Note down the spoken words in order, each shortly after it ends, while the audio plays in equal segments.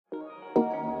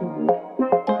Hi,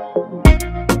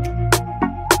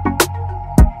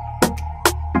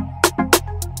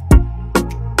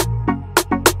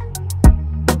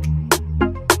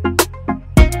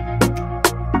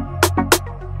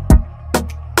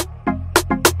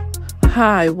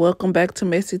 welcome back to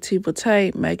Messy Tea with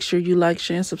Tate. Make sure you like,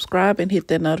 share, and subscribe and hit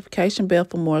that notification bell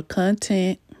for more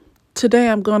content. Today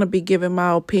I'm going to be giving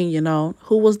my opinion on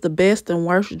who was the best and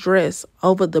worst dress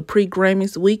over the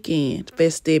pre-Grammys weekend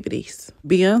festivities.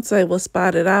 Beyonce was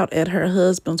spotted out at her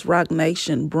husband's Rock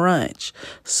Nation brunch,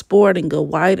 sporting a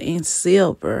white and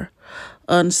silver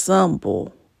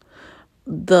ensemble.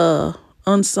 The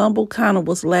ensemble kind of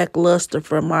was lackluster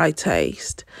for my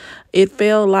taste. It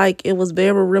felt like it was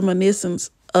very reminiscent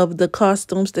of the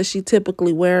costumes that she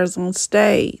typically wears on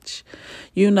stage.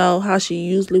 You know how she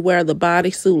usually wear the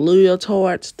bodysuit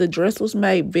leotards. The dress was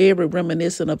made very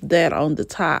reminiscent of that on the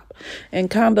top and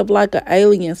kind of like an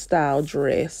alien style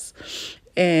dress.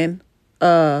 And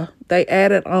they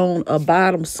added on a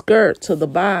bottom skirt to the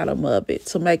bottom of it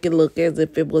to make it look as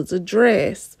if it was a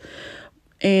dress.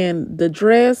 And the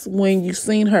dress, when you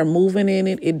seen her moving in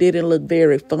it, it didn't look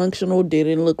very functional.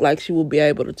 Didn't look like she would be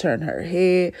able to turn her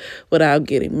head without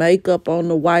getting makeup on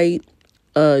the white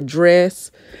dress.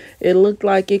 It looked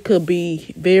like it could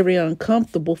be very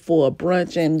uncomfortable for a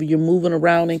brunch and you're moving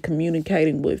around and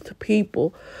communicating with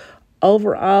people.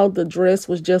 Overall, the dress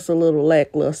was just a little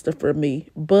lackluster for me.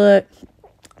 But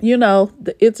you know,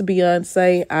 it's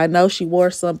Beyonce. I know she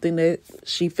wore something that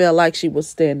she felt like she would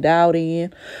stand out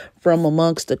in from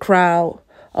amongst the crowd.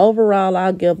 Overall,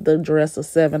 I'll give the dress a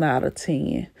 7 out of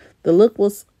 10. The look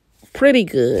was pretty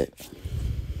good.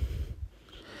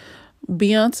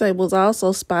 Beyonce was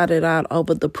also spotted out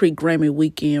over the pre-Grammy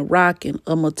weekend rocking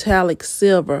a metallic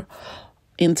silver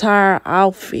entire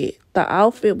outfit. The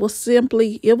outfit was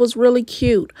it was really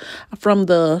cute. From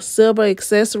the silver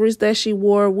accessories that she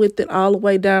wore with it all the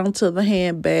way down to the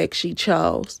handbag she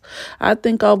chose. I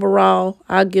think overall,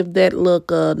 I give that look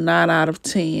a 9 out of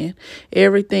 10.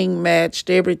 Everything matched.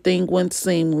 Everything went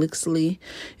seamlessly.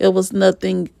 It was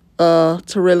nothing to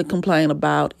really complain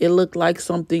about. It looked like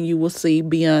something you will see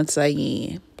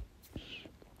Beyonce in.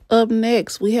 Up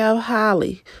next, we have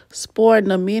Halle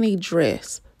sporting a mini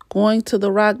dress, going to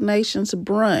the Rock Nation's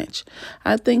brunch.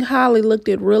 I think Halle looked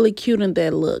really cute in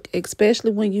that look,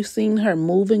 especially when you seen her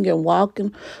moving and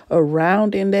walking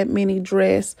around in that mini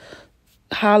dress.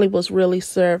 Halle was really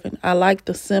serving. I like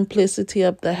the simplicity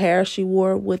of the hair she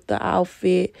wore with the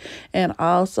outfit, and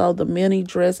also the mini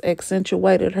dress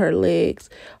accentuated her legs.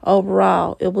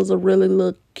 Overall, it was a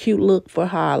really cute look for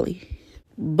Halle.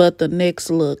 But the next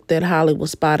look that Halle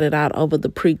was spotted out over the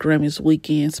pre-Grammys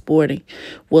weekend sporting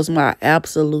was my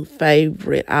absolute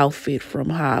favorite outfit from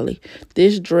Halle.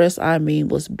 This dress,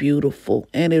 was beautiful,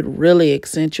 and it really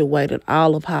accentuated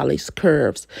all of Halle's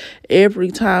curves. Every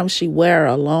time she wear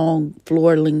a long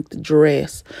floor-length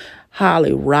dress,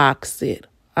 Halle rocks it.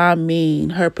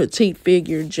 Her petite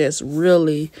figure just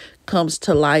really comes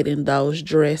to light in those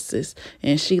dresses,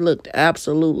 and she looked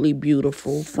absolutely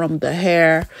beautiful. From the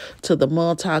hair to the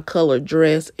multicolored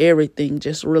dress, everything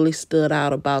just really stood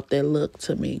out about that look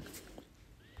to me.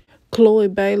 Chloe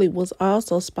Bailey was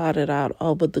also spotted out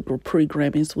over the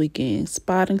pre-Grammys weekend,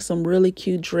 spotting some really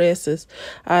cute dresses.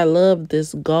 I love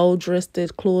this gold dress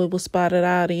that Chloe was spotted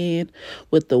out in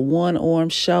with the one-arm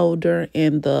shoulder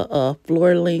and the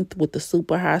floor length with the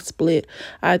super high split.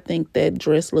 I think that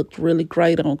dress looked really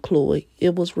great on Chloe.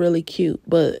 It was really cute,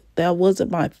 but that wasn't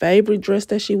my favorite dress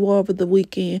that she wore over the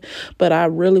weekend, but I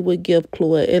really would give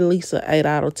Chloe at least an 8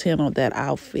 out of 10 on that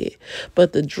outfit.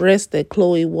 But the dress that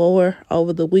Chloe wore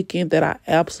over the weekend that I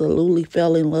absolutely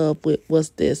fell in love with was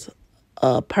this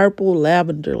purple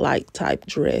lavender-like type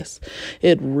dress.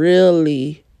 It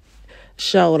really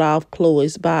showed off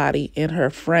Chloe's body and her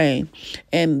frame,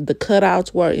 and the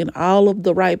cutouts were in all of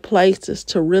the right places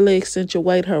to really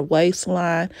accentuate her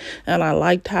waistline. And I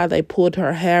liked how they pulled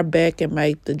her hair back and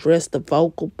made the dress the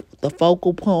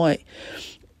focal point.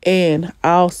 And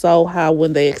also how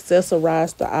when they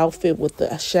accessorized the outfit with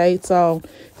the shades on,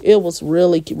 it was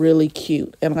really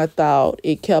cute. And I thought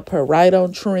it kept her right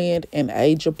on trend and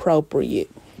age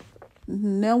appropriate.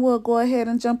 Now we'll go ahead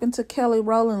and jump into Kelly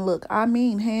Rowland look.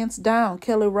 Hands down,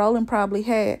 Kelly Rowland probably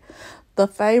had the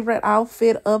favorite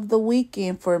outfit of the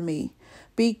weekend for me,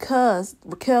 because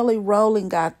Kelly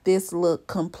Rowland got this look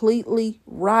completely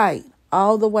right,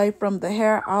 all the way from the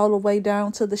hair all the way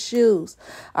down to the shoes.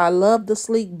 I love the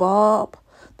sleek bob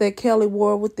that Kelly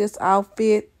wore with this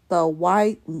outfit, the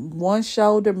white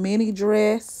one-shoulder mini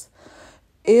dress.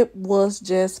 It was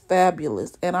just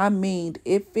fabulous. And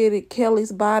it fitted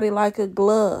Kelly's body like a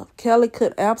glove. Kelly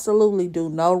could absolutely do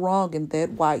no wrong in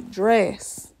that white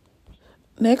dress.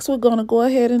 Next, we're going to go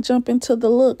ahead and jump into the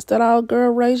looks that our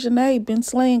girl Reginae been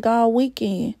slaying all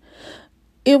weekend.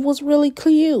 It was really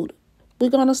cute.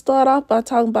 We're going to start off by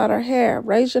talking about her hair.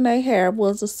 Reginae hair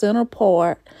was a center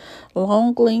part,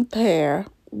 long length hair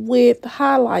with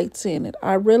highlights in it.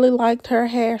 I really liked her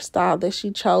hairstyle that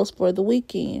she chose for the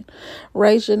weekend.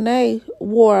 Reginae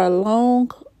wore a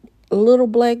long little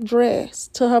black dress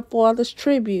to her father's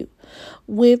tribute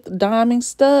with diamond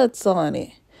studs on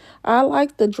it. I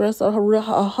like the dress a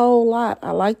whole lot. I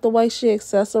like the way she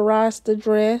accessorized the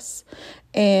dress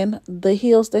and the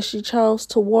heels that she chose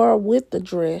to wear with the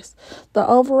dress. The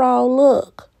overall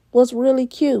look was really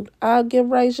cute. I'll give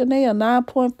Reginae a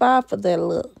 9.5 for that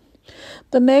look.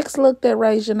 The next look that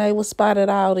Reginae was spotted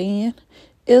out in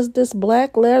is this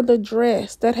black leather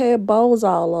dress that had bows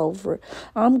all over it.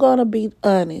 I'm going to be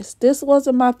honest. This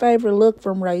wasn't my favorite look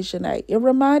from Reginae. It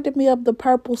reminded me of the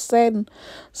purple satin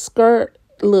skirt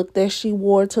look that she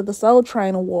wore to the Soul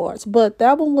Train Awards. But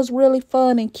that one was really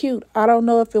fun and cute. I don't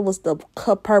know if it was the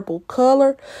purple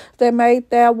color that made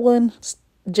that one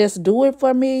just do it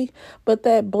for me, but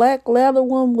that black leather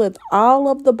one with all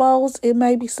of the bows, it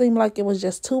made me seem like it was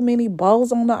just too many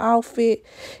bows on the outfit.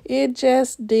 It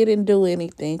just didn't do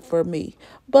anything for me.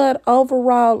 But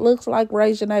overall, it looks like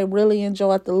Reginae really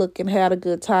enjoyed the look and had a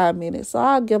good time in it. So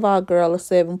I'll give our girl a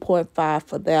 7.5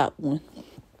 for that one.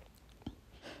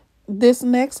 This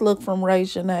next look from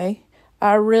Reginae,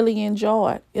 I really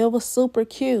enjoyed. It was super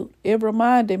cute. It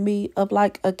reminded me of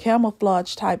like a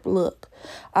camouflage type look.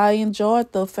 I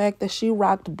enjoyed the fact that she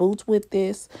rocked boots with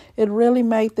this. It really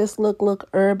made this look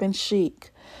urban chic.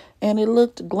 And it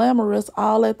looked glamorous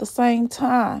all at the same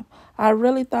time. I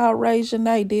really thought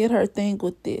Reginae did her thing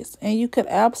with this. And you could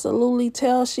absolutely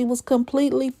tell she was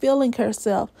completely feeling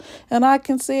herself. And I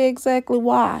can see exactly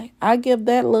why. I give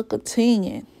that look a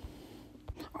 10.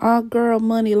 Our girl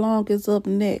Money Long is up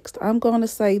next. I'm going to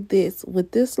say this.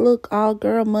 With this look, our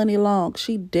girl Money Long,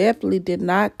 she definitely did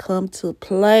not come to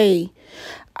play.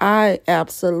 I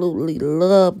absolutely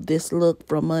love this look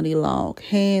from Money Long,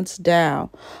 hands down.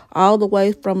 All the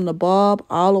way from the bob,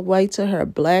 all the way to her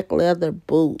black leather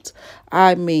boots.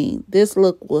 I mean, this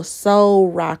look was so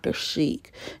rocker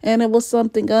chic. And it was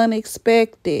something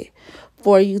unexpected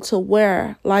for you to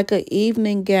wear, like an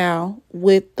evening gown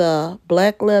with the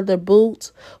black leather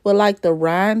boots with like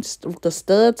the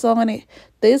studs on it.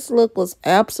 This look was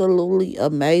absolutely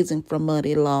amazing from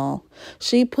Money Long.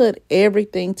 She put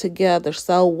everything together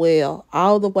so well,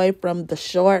 all the way from the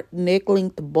short neck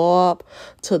length bob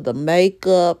to the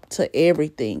makeup to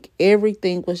everything.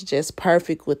 Everything was just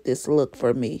perfect with this look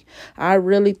for me. I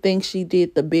really think she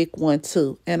did the big one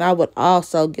too. And I would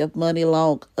also give Money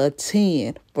Long a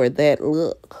 10 for that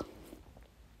look.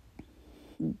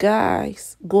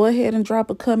 Guys, go ahead and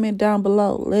drop a comment down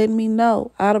below. Let me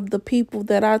know, out of the people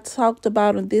that I talked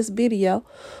about in this video,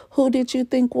 who did you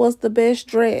think was the best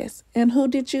dress? And who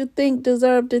did you think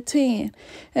deserved a 10?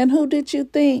 And who did you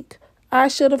think I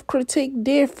should have critiqued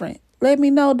different? Let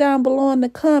me know down below in the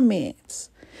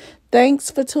comments. Thanks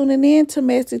for tuning in to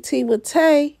Messy Tea with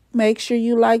Tay. Make sure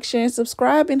you like, share, and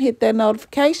subscribe, and hit that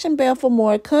notification bell for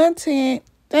more content.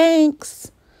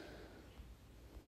 Thanks.